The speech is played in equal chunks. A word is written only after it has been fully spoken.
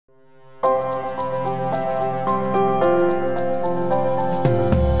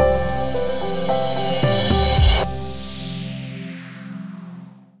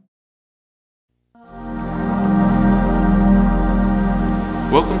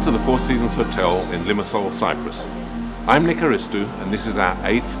Welcome to the Four Seasons Hotel in Limassol, Cyprus. I'm Nick Aristou and this is our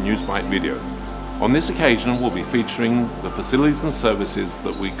 8th Newsbite video. On this occasion we'll be featuring the facilities and services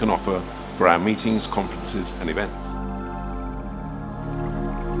that we can offer for our meetings, conferences and events.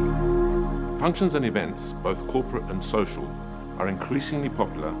 Functions and events, both corporate and social, are increasingly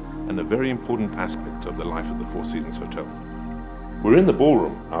popular and a very important aspect of the life at the Four Seasons Hotel. We're in the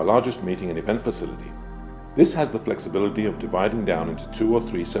ballroom, our largest meeting and event facility. This has the flexibility of dividing down into 2 or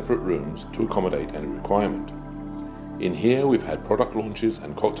 3 separate rooms to accommodate any requirement. In here we've had product launches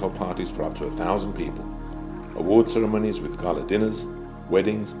and cocktail parties for up to 1,000 people, award ceremonies with gala dinners,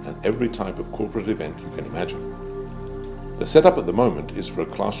 weddings and every type of corporate event you can imagine. The setup at the moment is for a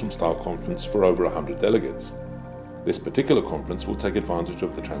classroom-style conference for over 100 delegates. This particular conference will take advantage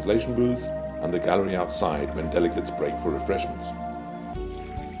of the translation booths and the gallery outside when delegates break for refreshments.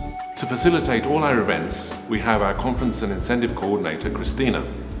 To facilitate all our events, we have our conference and incentive coordinator, Christina.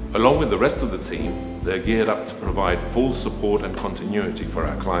 Along with the rest of the team, they're geared up to provide full support and continuity for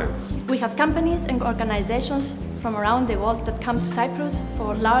our clients. We have companies and organizations from around the world that come to Cyprus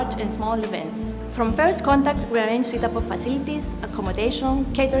for large and small events. From first contact, we arrange suitable facilities,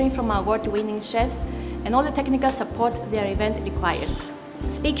 accommodation, catering from award-winning chefs, and all the technical support their event requires.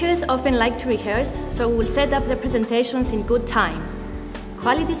 Speakers often like to rehearse, so we'll set up the presentations in good time.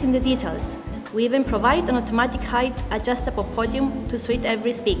 Quality is in the details. We even provide an automatic height adjustable podium to suit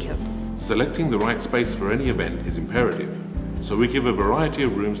every speaker. Selecting the right space for any event is imperative, so we give a variety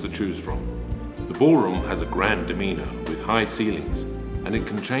of rooms to choose from. The ballroom has a grand demeanour with high ceilings, and it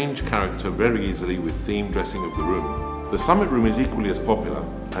can change character very easily with themed dressing of the room. The summit room is equally as popular,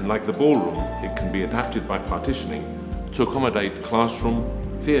 and like the ballroom, it can be adapted by partitioning to accommodate classroom,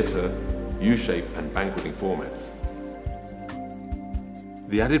 theatre, U-shape and banqueting formats.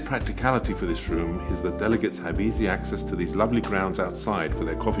 The added practicality for this room is that delegates have easy access to these lovely grounds outside for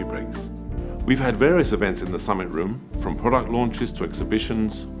their coffee breaks. We've had various events in the summit room, from product launches to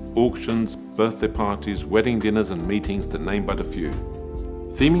exhibitions, auctions, birthday parties, wedding dinners and meetings to name but a few.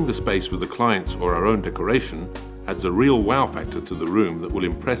 Theming the space with the clients or our own decoration adds a real wow factor to the room that will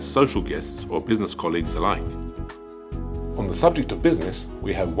impress social guests or business colleagues alike. On the subject of business,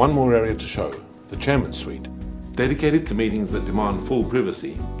 we have one more area to show, the Chairman's Suite. Dedicated to meetings that demand full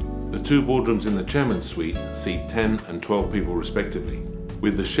privacy, the 2 boardrooms in the Chairman's Suite seat 10 and 12 people respectively,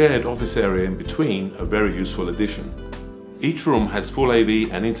 with the shared office area in between a very useful addition. Each room has full AV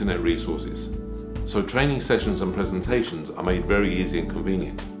and internet resources, so training sessions and presentations are made very easy and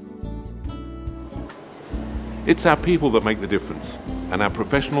convenient. It's our people that make the difference, and our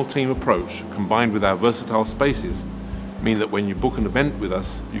professional team approach combined with our versatile spaces mean that when you book an event with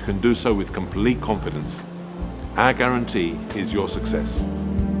us, you can do so with complete confidence. Our guarantee is your success.